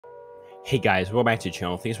Hey guys, welcome back to the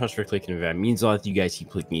channel. Thanks so much for clicking that. It means a lot that you guys keep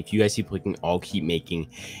clicking. If you guys keep clicking, I'll keep making.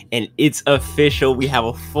 And it's official. We have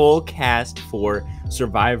a full cast for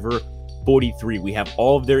Survivor 43. We have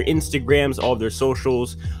all of their Instagrams, all of their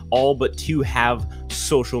socials, all but two have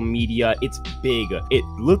social media. It's big. It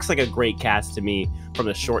looks like a great cast to me from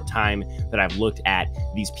the short time that I've looked at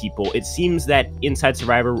these people. It seems that Inside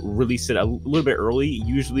Survivor released it a little bit early.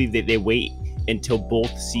 Usually they wait until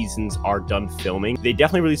both seasons are done filming. They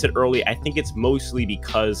definitely released it early. I think it's mostly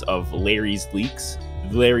because of Larry's leaks.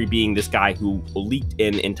 Larry being this guy who leaked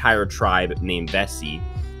an entire tribe named Vessi.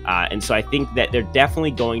 And so I think that they're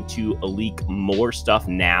definitely going to leak more stuff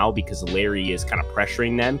now because Larry is kind of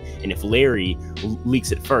pressuring them. And if Larry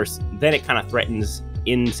leaks it first, then it kind of threatens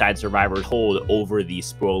Inside Survivor's hold over the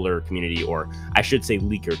spoiler community, or I should say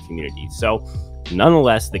leaker community. So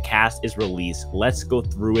nonetheless, the cast is released. Let's go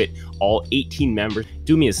through it. All 18 members.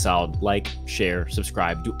 Do me a solid, like, share,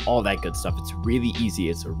 subscribe, do all that good stuff. It's really easy,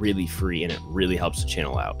 it's really free, and it really helps the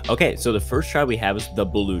channel out. Okay, so the first tribe we have is the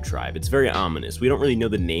Blue Tribe. It's very ominous. We don't really know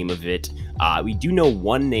the name of it. We do know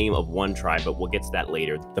one name of one tribe, but we'll get to that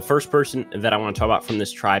later. The first person that I want to talk about from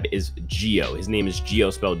this tribe is Geo. His name is Geo,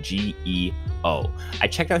 spelled G-E-O. I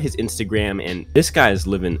checked out his Instagram, and this guy is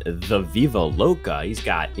living the Viva Loca. He's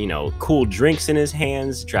got, you know, cool drinks in his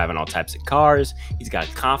hands, driving all types of cars. He's got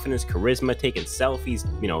confidence, charisma, taking selfies,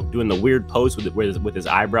 you know, doing the weird pose with his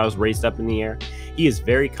eyebrows raised up in the air. He is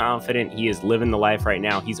very confident. He is living the life right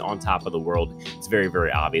now. He's on top of the world. It's very,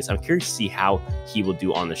 very obvious. I'm curious to see how he will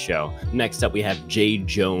do on the show. Next up, we have Jay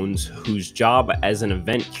Jones, whose job as an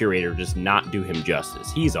event curator does not do him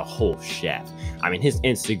justice. He's a whole chef. I mean, his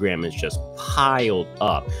Instagram is just piled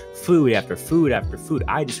up. Food after food after food.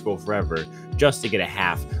 I just scroll forever just to get a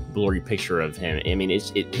half blurry picture of him. I mean,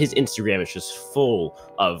 his Instagram is just full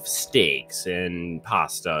of steaks and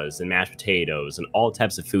pastas and mashed potatoes and all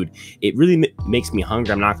types of food. It really makes me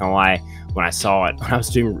hungry. I'm not gonna lie. When I saw it, when I was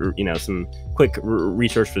doing, you know, some quick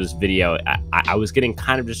research for this video, I was getting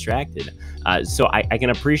kind of distracted. So I can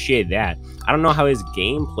appreciate that. I don't know how his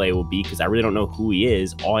gameplay will be because I really don't know who he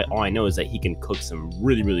is. All I know is that he can cook some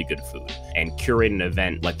really, really good food and curate an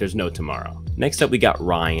event like there's no tomorrow. Next up, we got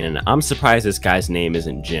Ryan, and I'm surprised this guy's name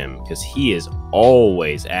isn't Jim because he is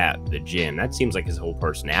always at the gym. That seems like his whole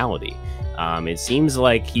personality. It seems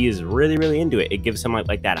like he is really, really into it. It gives him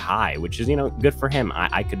like that high, which is, you know, good for him.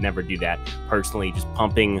 I could never do that personally. Just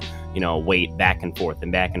pumping, you know, weight back and forth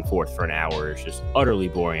for an hour is just utterly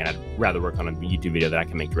boring. And I'd rather work on a YouTube video that I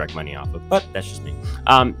can make direct money off of. But that's just me.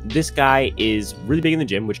 This guy is really big in the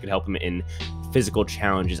gym, which could help him in physical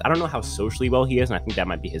challenges. I don't know how socially well he is, and I think that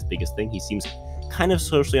might be his biggest thing. He seems kind of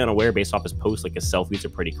socially unaware based off his posts. Like his selfies are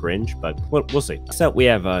pretty cringe, but we'll see. So we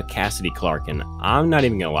have Cassidy Clark, and I'm not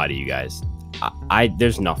even gonna lie to you guys.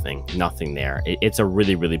 There's nothing there. It's a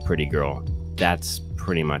really, really pretty girl. That's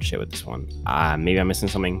pretty much it with this one. Maybe I'm missing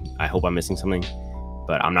something. I hope I'm missing something,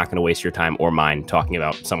 but I'm not going to waste your time or mine talking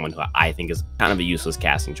about someone who I think is kind of a useless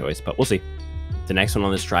casting choice, but we'll see. The next one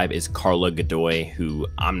on this tribe is Carla Godoy, who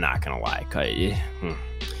I'm not going to lie.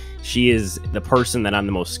 She is the person that I'm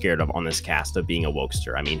the most scared of on this cast of being a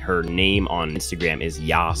wokester. I mean, her name on Instagram is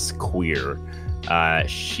Yas Queer.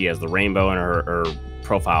 She has the rainbow in her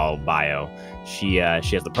profile bio. She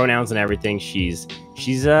has the pronouns and everything.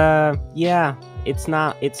 Yeah, it's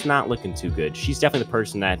not looking too good. She's definitely the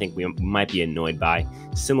person that I think we might be annoyed by,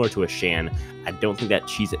 similar to a Shan. I don't think that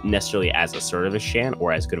she's necessarily as assertive as Shan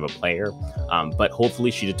or as good of a player, but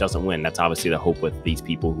hopefully she just doesn't win. That's obviously the hope with these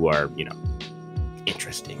people who are, you know,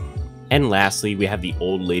 interesting. And lastly, we have the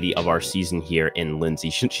old lady of our season here in Lindsay.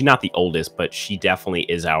 She's not the oldest, but she definitely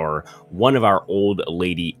is one of our old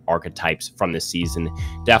lady archetypes from this season.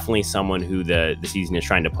 Definitely someone who the season is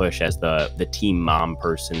trying to push as the team mom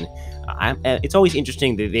person. It's always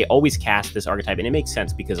interesting that they always cast this archetype, and it makes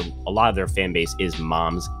sense because a lot of their fan base is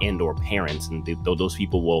moms and or parents, and those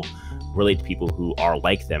people will relate to people who are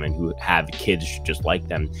like them and who have kids just like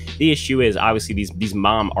them. The issue is obviously these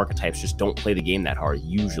mom archetypes just don't play the game that hard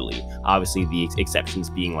usually. Obviously the exceptions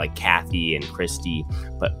being like Kathy and Christy,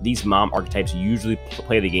 but these mom archetypes usually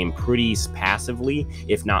play the game pretty passively,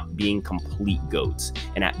 if not being complete goats,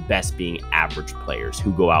 and at best being average players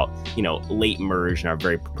who go out, you know, late merge and are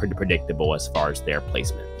very predictable as far as their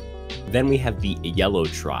placement. Then we have the Yellow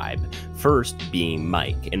Tribe, first being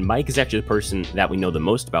Mike. And Mike is actually the person that we know the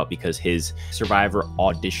most about because his Survivor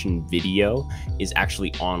audition video is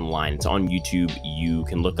actually online. It's on YouTube. You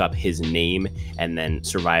can look up his name and then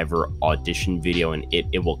Survivor audition video, and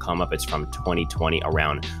it will come up. It's from 2020,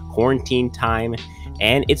 around Quarantine Time,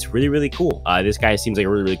 and it's really, really cool. This guy seems like a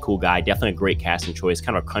really, really cool guy. Definitely a great casting choice.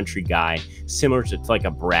 Kind of a country guy, similar to like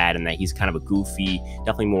a Brad in that he's kind of a goofy,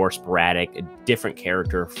 definitely more sporadic, a different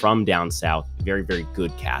character from down south. Very, very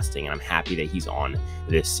good casting, and I'm happy that he's on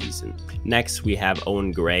this season. Next, we have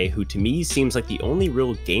Owen Gray, who to me seems like the only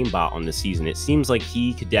real game bot on the season. It seems like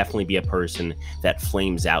he could definitely be a person that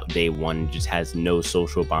flames out day one, just has no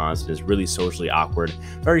social bonds, and is really socially awkward.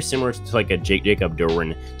 Very similar to like a Jacob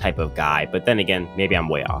Derwin type of guy, but then again, maybe I'm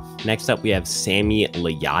way off. Next up, we have Sami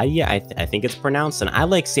Leyadi, I think it's pronounced, and I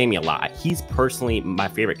like Sami a lot. He's personally my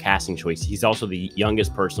favorite casting choice. He's also the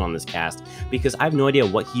youngest person on this cast because I have no idea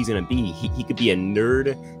what he's gonna be. He could be a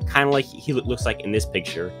nerd, kind of like he looks like in this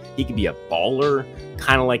picture. He could be a baller,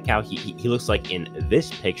 kind of like how he looks like in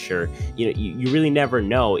this picture. You know, you really never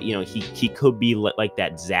know. You know, he could be like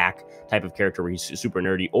that Zach type of character where he's super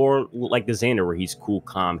nerdy, or like the Xander where he's cool,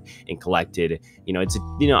 calm, and collected. You know, it's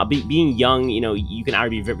being young. You know, you can either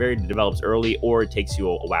be very developed early, or it takes you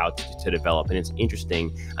a while to develop, and it's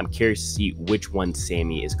interesting. I'm curious to see which one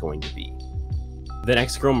Sami is going to be. The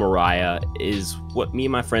next girl, Mariah, is what me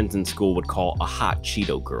and my friends in school would call a hot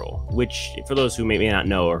Cheeto girl, which for those who may not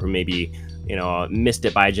know, or who maybe, you know, missed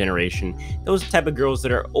it by a generation, those type of girls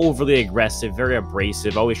that are overly aggressive, very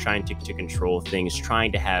abrasive, always trying to control things,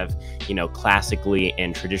 trying to have, you know, classically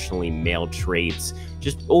and traditionally male traits,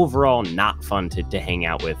 just overall not fun to hang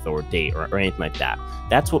out with or date or anything like that.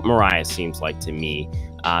 That's what Mariah seems like to me.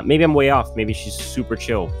 Maybe I'm way off. Maybe she's super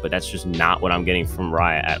chill, but that's just not what I'm getting from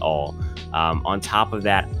Mariah at all. On top of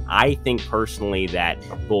that, I think personally that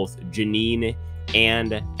both Janine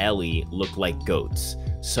and Ellie look like goats.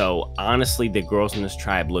 So honestly, the girls in this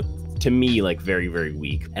tribe look to me like very, very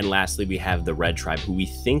weak. And lastly, we have the Red Tribe, who we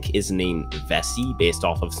think is named Vessi based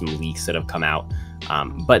off of some leaks that have come out.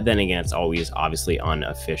 But then again, it's always obviously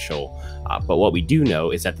unofficial. But what we do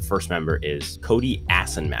know is that the first member is Cody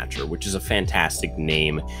Assenmatcher, which is a fantastic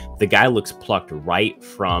name. The guy looks plucked right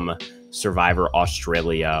from Survivor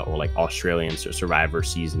Australia, or like Australian Survivor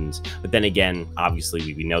seasons. But then again,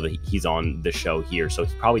 obviously we know that he's on the show here, so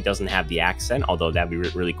he probably doesn't have the accent, although that'd be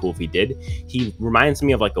really cool if he did. He reminds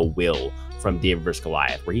me of like a Will from David vs.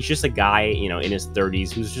 Goliath, where he's just a guy, you know, in his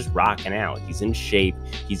 30s who's just rocking out. He's in shape.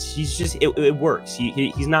 He's just, it works.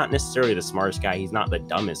 He's not necessarily the smartest guy. He's not the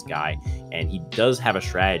dumbest guy. And he does have a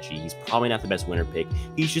strategy. He's probably not the best winner pick.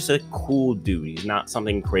 He's just a cool dude. He's not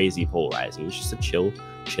something crazy polarizing. He's just a chill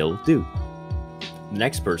dude. The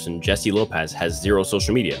next person, Jesse Lopez, has zero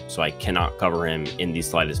social media, so I cannot cover him in the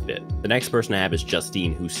slightest bit. The next person I have is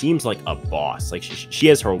Justine, who seems like a boss. Like she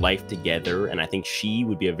has her life together, and I think she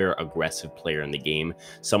would be a very aggressive player in the game.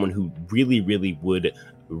 Someone who really would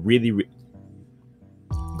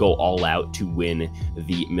go all out to win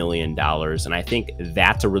the $1 million. And I think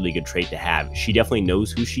that's a really good trait to have. She definitely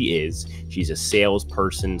knows who she is. She's a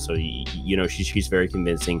salesperson, so you know she's very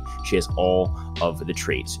convincing. She has all of the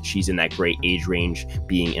traits. She's in that great age range,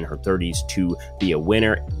 being in her 30s to be a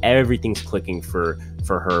winner. Everything's clicking for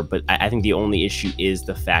her, but I think the only issue is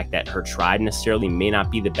the fact that her tribe necessarily may not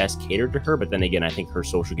be the best catered to her, but then again, I think her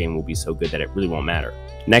social game will be so good that it really won't matter.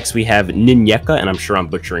 Next, we have Ninyeka, and I'm sure I'm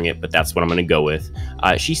butchering it, but that's what I'm going to go with.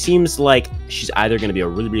 She seems like she's either going to be a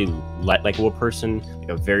really likable person, like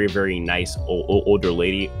a very nice older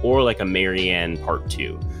lady, or like a Marianne Part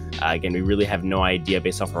 2. Again, we really have no idea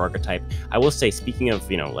based off her archetype. I will say, speaking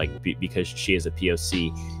of, you know, like because she is a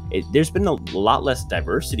POC, there's been a lot less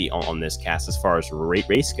diversity on this cast as far as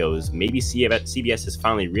race goes. Maybe CBS has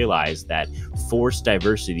finally realized that forced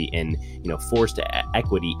diversity and, you know, forced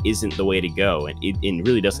equity isn't the way to go, and it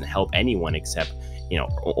really doesn't help anyone except, you know,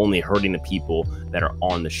 only hurting the people that are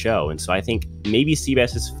on the show. And so I think maybe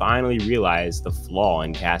CBS has finally realized the flaw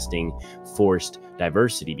in casting forced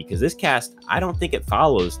diversity, because this cast, I don't think it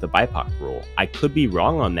follows the BIPOC rule. I could be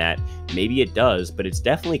wrong on that. Maybe it does, but it's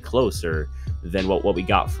definitely closer than what we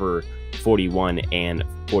got for 41 and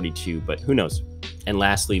 42, but who knows? And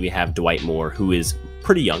lastly, we have Dwight Moore, who is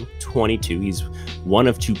pretty young, 22. He's one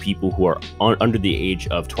of two people who are under the age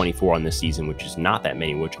of 24 on this season, which is not that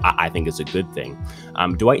many, which I think is a good thing.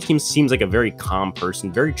 Dwight seems like a very calm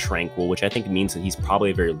person, very tranquil, which I think means that he's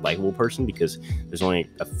probably a very likable person, because there's only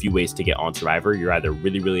a few ways to get on Survivor. You're either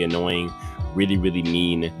really annoying, really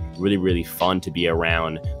mean, really fun to be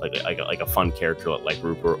around, like a fun character like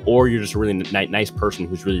Rupert, or you're just a really nice person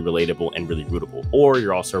who's really relatable and really rootable, or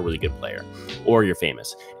you're also a really good player, or you're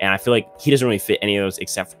famous. And I feel like he doesn't really fit any of those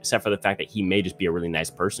except for the fact that he may just be a really nice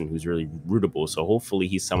person who's really rootable. So hopefully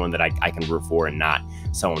he's someone that I can root for and not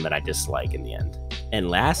someone that I dislike in the end. And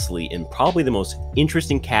lastly, and probably the most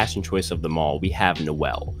interesting casting choice of them all, we have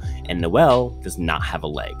Noelle. And Noelle does not have a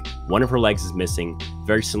leg. One of her legs is missing,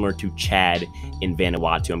 very similar to Chad in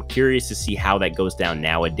Vanuatu. I'm curious to see how that goes down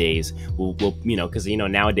nowadays. We'll because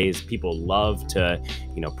nowadays people love to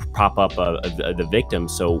prop up the victim.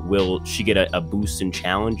 So will she get a boost in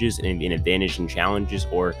challenges and an advantage in challenges,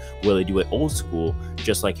 or will they do it old school,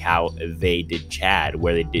 just like how they did Chad,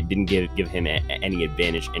 where they didn't give him any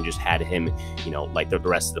advantage and just had him, like the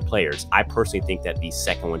rest of the players? I personally think that the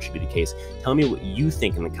second one should be the case. Tell me what you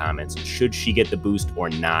think in the comments. Should she get the boost or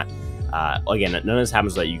not? Again, none of this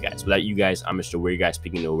happens without you guys. Without you guys, I'm Mr. Weird Guy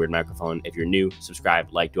speaking to a weird microphone. If you're new,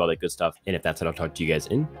 subscribe, like, do all that good stuff. And if that's it, I'll talk to you guys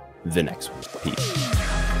in the next one. Peace.